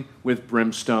 burning with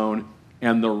brimstone,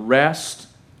 and the rest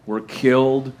were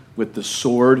killed with the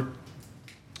sword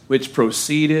which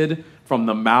proceeded from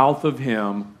the mouth of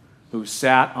him who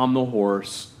sat on the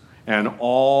horse, and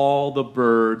all the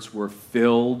birds were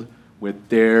filled with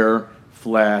their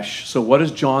flesh. So what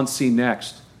does John see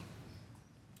next?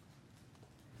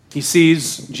 He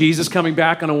sees Jesus coming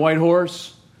back on a white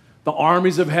horse, the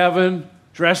armies of heaven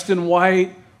dressed in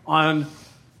white on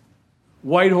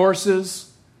white horses.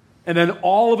 And then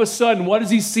all of a sudden, what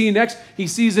does he see next? He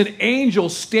sees an angel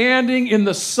standing in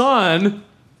the sun,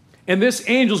 and this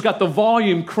angel's got the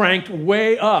volume cranked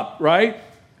way up, right?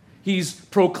 He's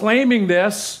proclaiming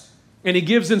this, and he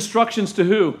gives instructions to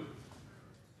who?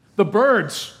 The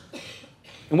birds.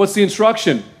 And what's the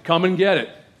instruction? Come and get it.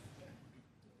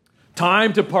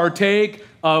 Time to partake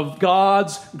of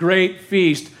God's great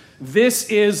feast. This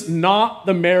is not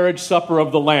the marriage supper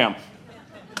of the Lamb.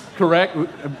 Correct?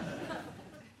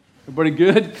 Everybody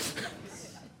good?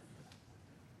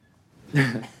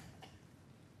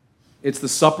 It's the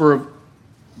supper of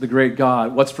the great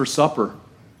God. What's for supper?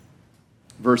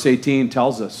 Verse 18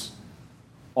 tells us,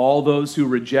 all those who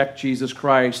reject Jesus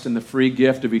Christ and the free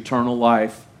gift of eternal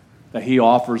life that he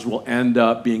offers will end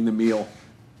up being the meal.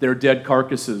 Their dead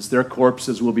carcasses, their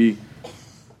corpses will be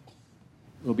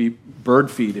bird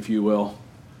feed, if you will.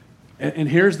 And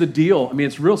here's the deal. I mean,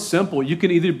 it's real simple. You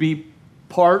can either be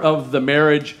part of the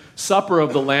marriage supper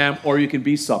of the Lamb, or you can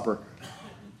be supper.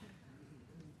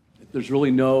 There's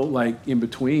really no, in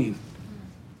between.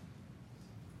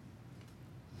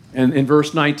 And in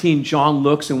verse 19, John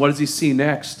looks, and what does he see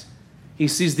next? He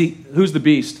sees who's the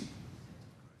beast?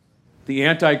 The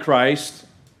Antichrist,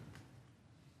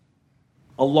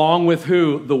 along with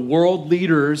who? The world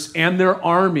leaders and their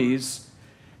armies,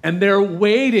 and they're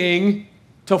waiting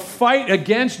to fight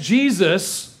against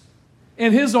Jesus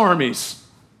and his armies.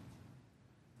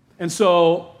 And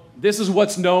so this is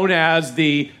what's known as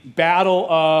the Battle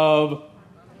of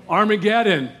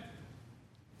Armageddon.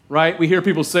 Right? We hear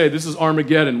people say, this is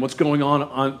Armageddon. What's going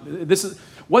on?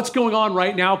 What's going on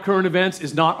right now, current events,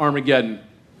 is not Armageddon.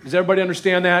 Does everybody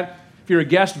understand that? If you're a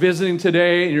guest visiting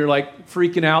today and you're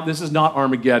freaking out, this is not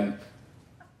Armageddon.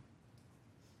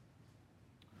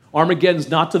 Armageddon's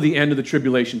not to the end of the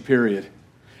tribulation period.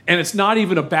 And it's not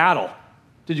even a battle.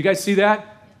 Did you guys see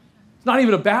that? It's not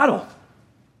even a battle.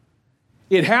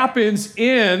 It happens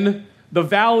in the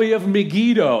Valley of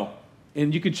Megiddo.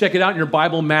 And you can check it out in your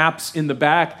Bible maps in the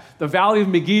back. The Valley of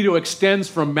Megiddo extends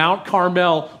from Mount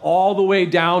Carmel all the way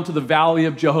down to the Valley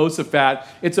of Jehoshaphat.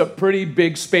 It's a pretty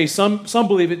big space. Some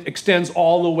believe it extends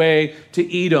all the way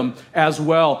to Edom as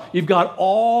well. You've got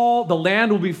the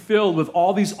land will be filled with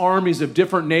all these armies of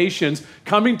different nations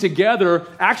coming together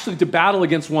actually to battle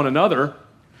against one another.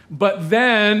 But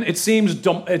then it seems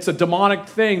it's a demonic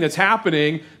thing that's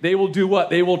happening. They will do what?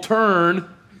 They will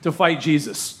turn to fight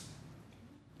Jesus.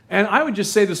 And I would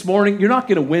just say this morning, you're not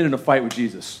going to win in a fight with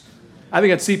Jesus. I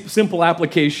think that's simple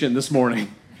application this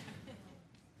morning.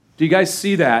 Do you guys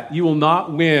see that? You will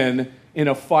not win in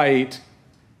a fight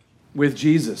with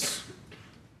Jesus.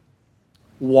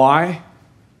 Why?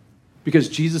 Because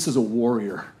Jesus is a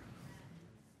warrior.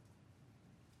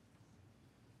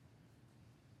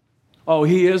 Oh,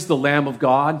 he is the Lamb of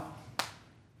God.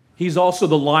 He's also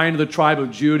the Lion of the tribe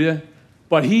of Judah.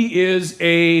 But he is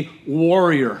a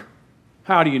warrior.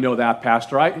 How do you know that,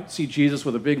 Pastor? I see Jesus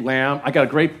with a big lamb. I got a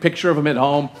great picture of him at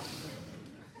home.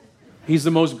 He's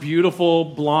the most beautiful,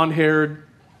 blonde-haired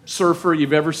surfer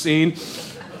you've ever seen.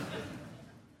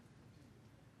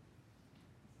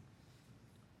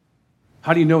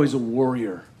 How do you know he's a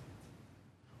warrior?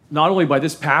 Not only by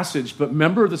this passage, but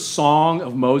remember the song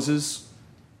of Moses?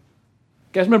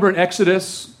 You guys remember in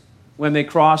Exodus when they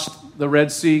crossed the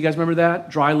Red Sea? You guys remember that?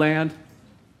 Dry land.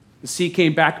 The sea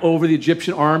came back over the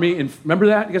Egyptian army. And remember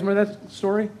that? You guys remember that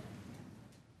story?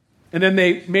 And then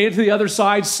they made it to the other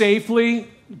side safely.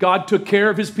 God took care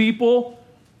of his people,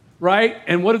 right?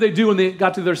 And what did they do when they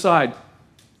got to their side?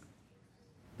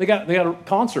 They got a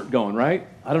concert going, right?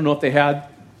 I don't know if they had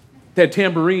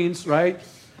tambourines, right?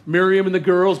 Miriam and the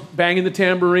girls banging the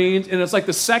tambourines. And it's like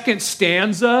the second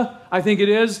stanza, I think it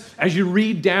is, as you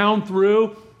read down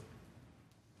through.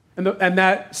 And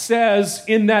that says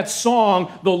in that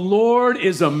song, the Lord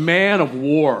is a man of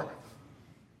war.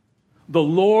 The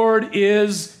Lord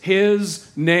is his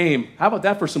name. How about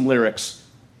that for some lyrics?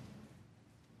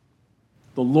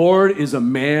 The Lord is a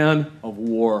man of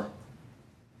war.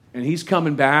 And he's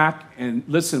coming back. And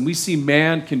listen, we see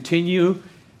man continue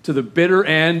to the bitter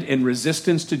end in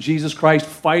resistance to Jesus Christ,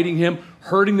 fighting him,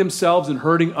 hurting themselves and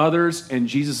hurting others, and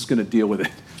Jesus is going to deal with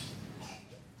it.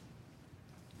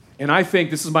 And I think,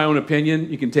 this is my own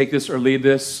opinion, you can take this or leave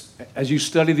this, as you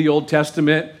study the Old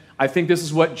Testament, I think this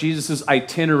is what Jesus'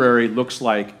 itinerary looks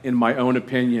like, in my own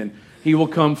opinion. He will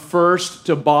come first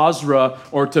to Bozrah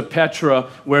or to Petra,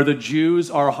 where the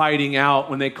Jews are hiding out.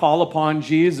 When they call upon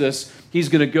Jesus, he's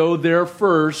going to go there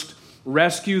first,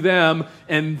 rescue them,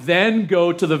 and then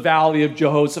go to the Valley of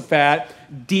Jehoshaphat,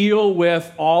 deal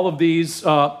with all of these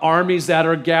armies that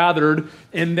are gathered,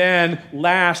 and then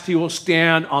last he will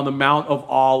stand on the Mount of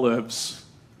Olives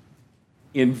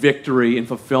in victory, in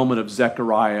fulfillment of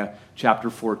Zechariah chapter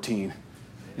 14.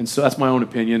 And so that's my own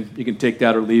opinion. You can take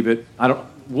that or leave it.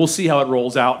 We'll see how it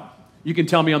rolls out. You can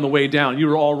tell me on the way down, you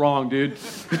were all wrong, dude.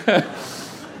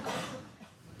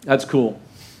 That's cool.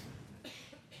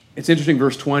 It's interesting,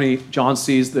 verse 20, John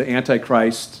sees the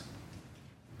Antichrist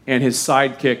and his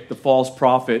sidekick, the false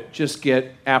prophet, just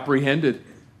get apprehended.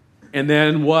 And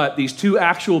then what? These two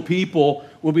actual people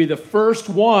will be the first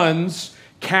ones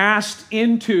cast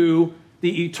into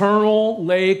the eternal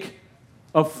lake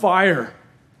of fire.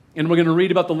 And we're going to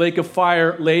read about the lake of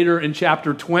fire later in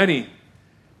chapter 20.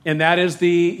 And that is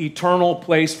the eternal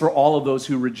place for all of those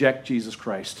who reject Jesus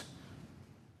Christ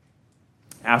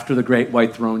after the great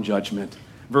white throne judgment.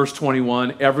 Verse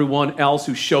 21, everyone else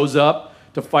who shows up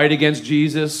to fight against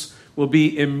Jesus will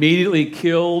be immediately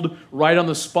killed right on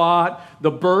the spot.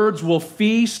 The birds will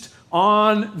feast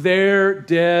on their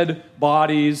dead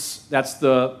bodies. That's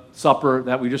the supper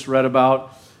that we just read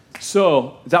about.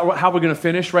 So, is that how we're going to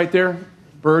finish right there?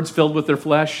 Birds filled with their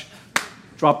flesh.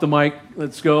 Drop the mic.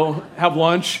 Let's go have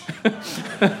lunch.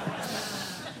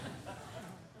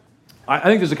 I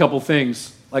think there's a couple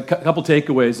things, like a couple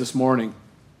takeaways this morning.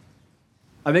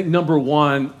 I think number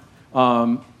one,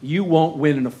 you won't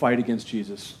win in a fight against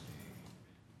Jesus.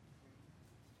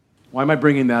 Why am I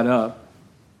bringing that up?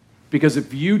 Because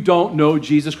if you don't know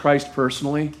Jesus Christ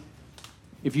personally,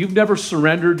 if you've never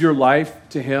surrendered your life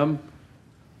to Him,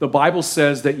 the Bible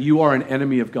says that you are an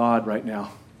enemy of God right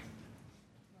now.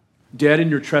 Dead in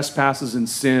your trespasses and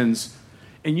sins.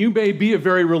 And you may be a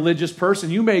very religious person.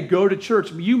 You may go to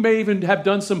church. You may even have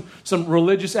done some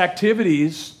religious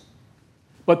activities.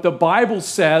 But the Bible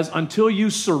says until you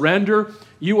surrender,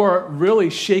 you are really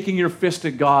shaking your fist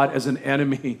at God as an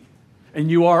enemy.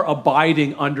 And you are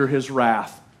abiding under His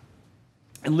wrath.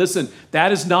 And listen,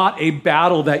 that is not a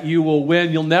battle that you will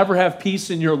win. You'll never have peace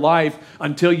in your life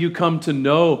until you come to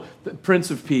know the Prince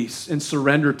of Peace and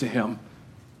surrender to Him.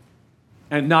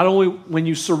 And not only when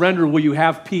you surrender will you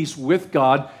have peace with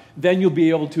God, then you'll be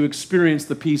able to experience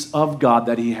the peace of God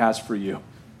that He has for you.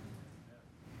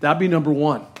 That'd be number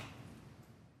one.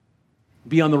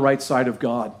 Be on the right side of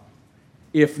God.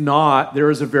 If not,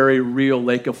 there is a very real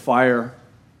lake of fire.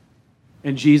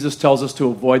 And Jesus tells us to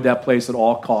avoid that place at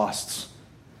all costs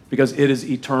because it is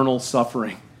eternal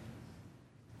suffering.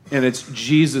 And it's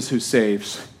Jesus who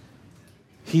saves.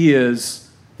 He is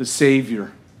the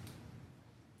Savior.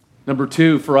 Number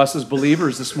two, for us as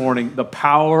believers this morning, the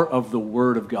power of the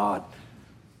Word of God.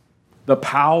 The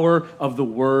power of the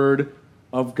Word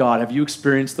of God. Have you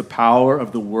experienced the power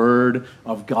of the Word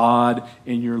of God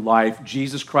in your life?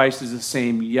 Jesus Christ is the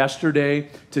same yesterday,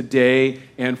 today,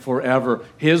 and forever.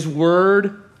 His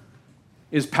Word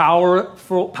is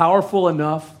powerful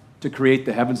enough to create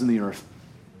the heavens and the earth.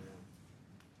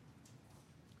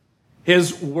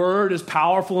 His Word is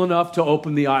powerful enough to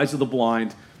open the eyes of the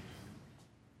blind,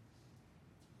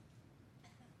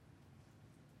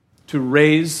 to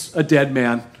raise a dead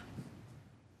man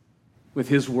with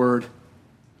His Word.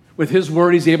 With His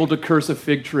Word, He's able to curse a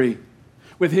fig tree.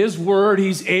 With His Word,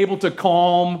 He's able to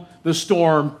calm the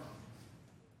storm.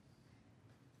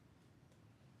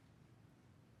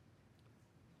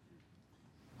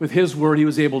 With His Word, He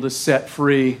was able to set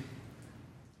free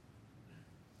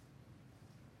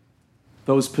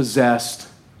those possessed,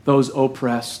 those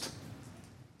oppressed.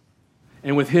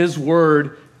 And with His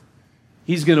Word,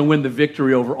 He's going to win the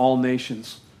victory over all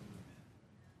nations.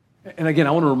 And again,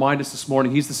 I want to remind us this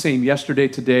morning, He's the same yesterday,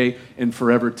 today, and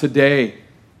forever. Today,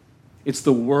 it's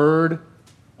the Word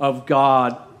of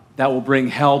God that will bring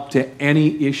help to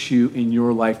any issue in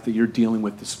your life that you're dealing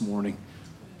with this morning.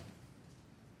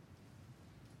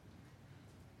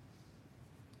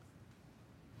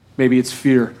 Maybe it's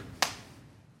fear.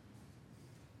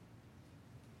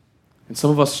 And some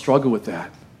of us struggle with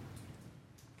that.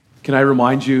 Can I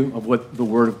remind you of what the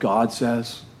Word of God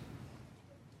says?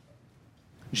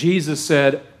 Jesus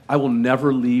said, I will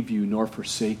never leave you nor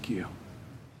forsake you.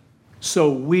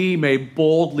 So we may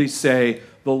boldly say,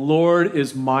 the Lord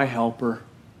is my helper.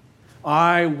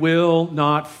 I will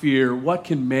not fear. What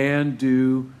can man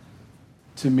do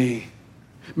to me?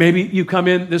 Maybe you come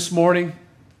in this morning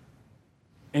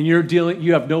and you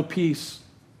have no peace,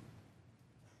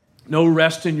 no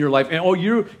rest in your life. And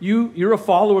you're a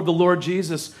follower of the Lord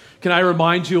Jesus. Can I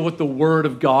remind you of what the Word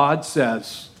of God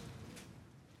says?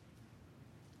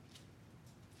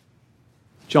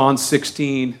 John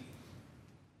 16.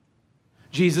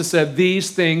 Jesus said,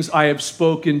 these things I have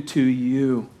spoken to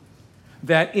you,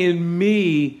 that in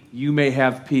me you may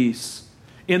have peace.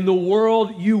 In the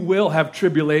world you will have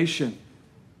tribulation,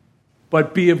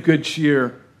 but be of good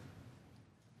cheer.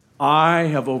 I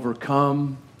have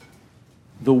overcome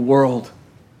the world.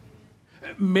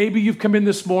 Maybe you've come in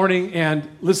this morning and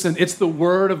listen, it's the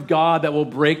Word of God that will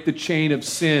break the chain of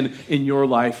sin in your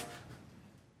life.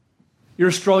 You're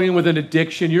struggling with an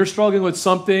addiction. You're struggling with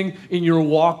something in your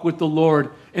walk with the Lord.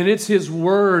 And it's His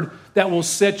Word that will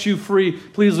set you free.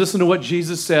 Please listen to what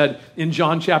Jesus said in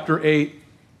John chapter 8.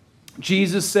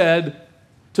 Jesus said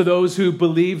to those who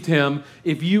believed Him,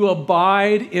 if you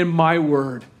abide in my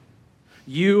word,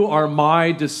 you are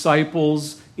my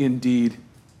disciples indeed,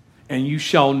 and you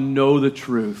shall know the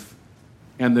truth,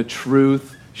 and the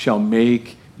truth shall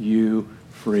make you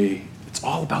free. It's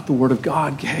all about the word of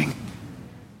God, gang.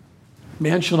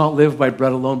 Man shall not live by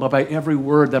bread alone, but by every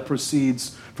word that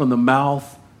proceeds from the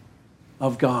mouth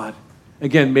of God.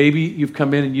 Again, maybe you've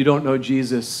come in and you don't know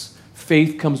Jesus.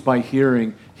 Faith comes by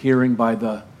hearing, hearing by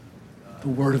the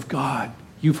word of God.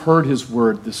 You've heard his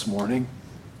word this morning.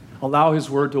 Allow his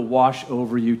word to wash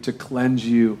over you, to cleanse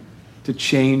you, to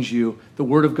change you. The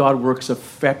word of God works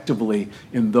effectively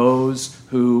in those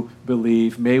who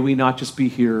believe. May we not just be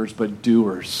hearers, but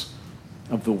doers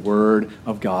of the word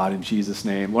of God in Jesus'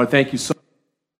 name. Lord, thank you so much.